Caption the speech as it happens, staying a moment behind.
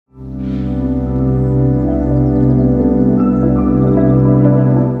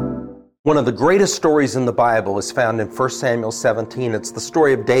One of the greatest stories in the Bible is found in 1 Samuel 17. It's the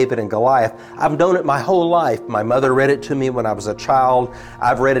story of David and Goliath. I've known it my whole life. My mother read it to me when I was a child.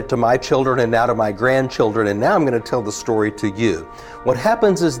 I've read it to my children and now to my grandchildren, and now I'm going to tell the story to you. What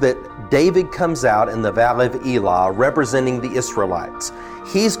happens is that David comes out in the Valley of Elah representing the Israelites.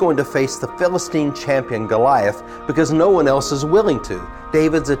 He's going to face the Philistine champion Goliath because no one else is willing to.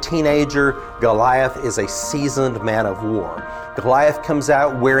 David's a teenager. Goliath is a seasoned man of war. Goliath comes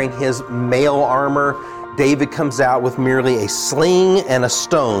out wearing his mail armor. David comes out with merely a sling and a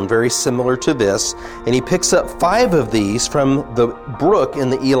stone, very similar to this, and he picks up 5 of these from the brook in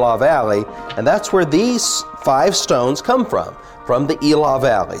the Elah Valley, and that's where these 5 stones come from the Elah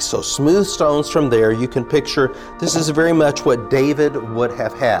Valley. So smooth stones from there. You can picture this is very much what David would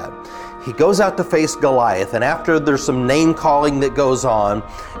have had. He goes out to face Goliath, and after there's some name calling that goes on,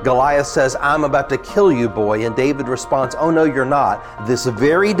 Goliath says, "I'm about to kill you, boy." And David responds, "Oh, no, you're not. This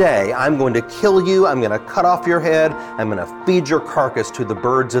very day, I'm going to kill you. I'm going to cut off your head. I'm going to feed your carcass to the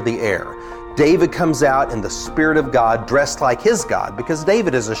birds of the air." David comes out in the Spirit of God, dressed like his God, because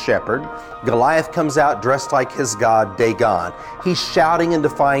David is a shepherd. Goliath comes out dressed like his God, Dagon. He's shouting and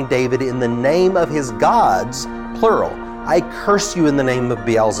defying David in the name of his gods, plural. "I curse you in the name of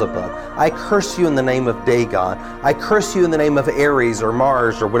Beelzebub. I curse you in the name of Dagon. I curse you in the name of Ares or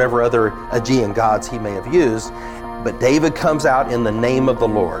Mars or whatever other Aegean gods he may have used." But David comes out in the name of the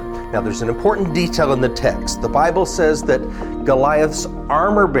Lord. Now there's an important detail in the text. The Bible says that Goliath's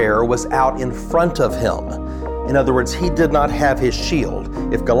armor bearer was out in front of him. In other words, he did not have his shield.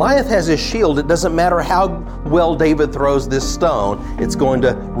 If Goliath has his shield, it doesn't matter how well David throws this stone, it's going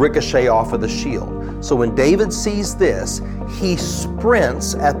to ricochet off of the shield. So when David sees this, he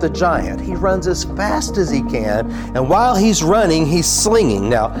sprints at the giant. He runs as fast as he can, and while he's running, he's slinging.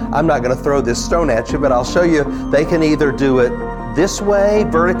 Now, I'm not going to throw this stone at you, but I'll show you they can either do it this way,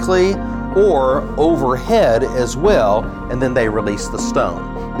 vertically, or overhead as well, and then they release the stone.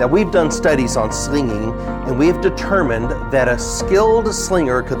 Now, we've done studies on slinging, and we've determined that a skilled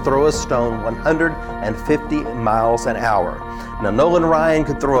slinger could throw a stone 150 miles an hour. Now, Nolan Ryan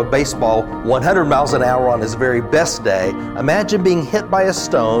could throw a baseball 100 miles an hour on his very best day. Imagine being hit by a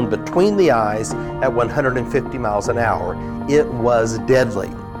stone between the eyes at 150 miles an hour. It was deadly.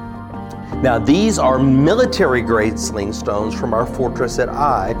 Now, these are military-grade sling stones from our fortress at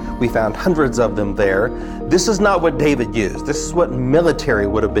Ai. We found hundreds of them there. This is not what David used. This is what military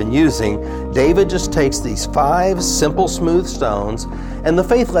would have been using. David just takes these 5 simple, smooth stones, and the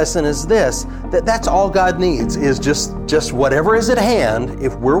faith lesson is this, that's all God needs, is just whatever is at hand.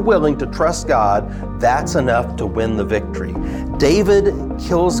 If we're willing to trust God, that's enough to win the victory. David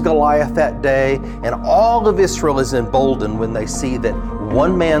kills Goliath that day, and all of Israel is emboldened when they see that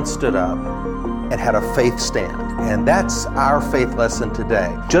one man stood up and had a faith stand. And that's our faith lesson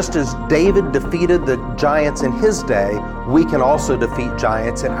today. Just as David defeated the giants in his day, we can also defeat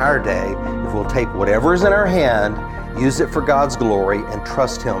giants in our day if we'll take whatever is in our hand, use it for God's glory, and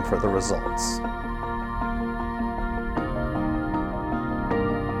trust Him for the results.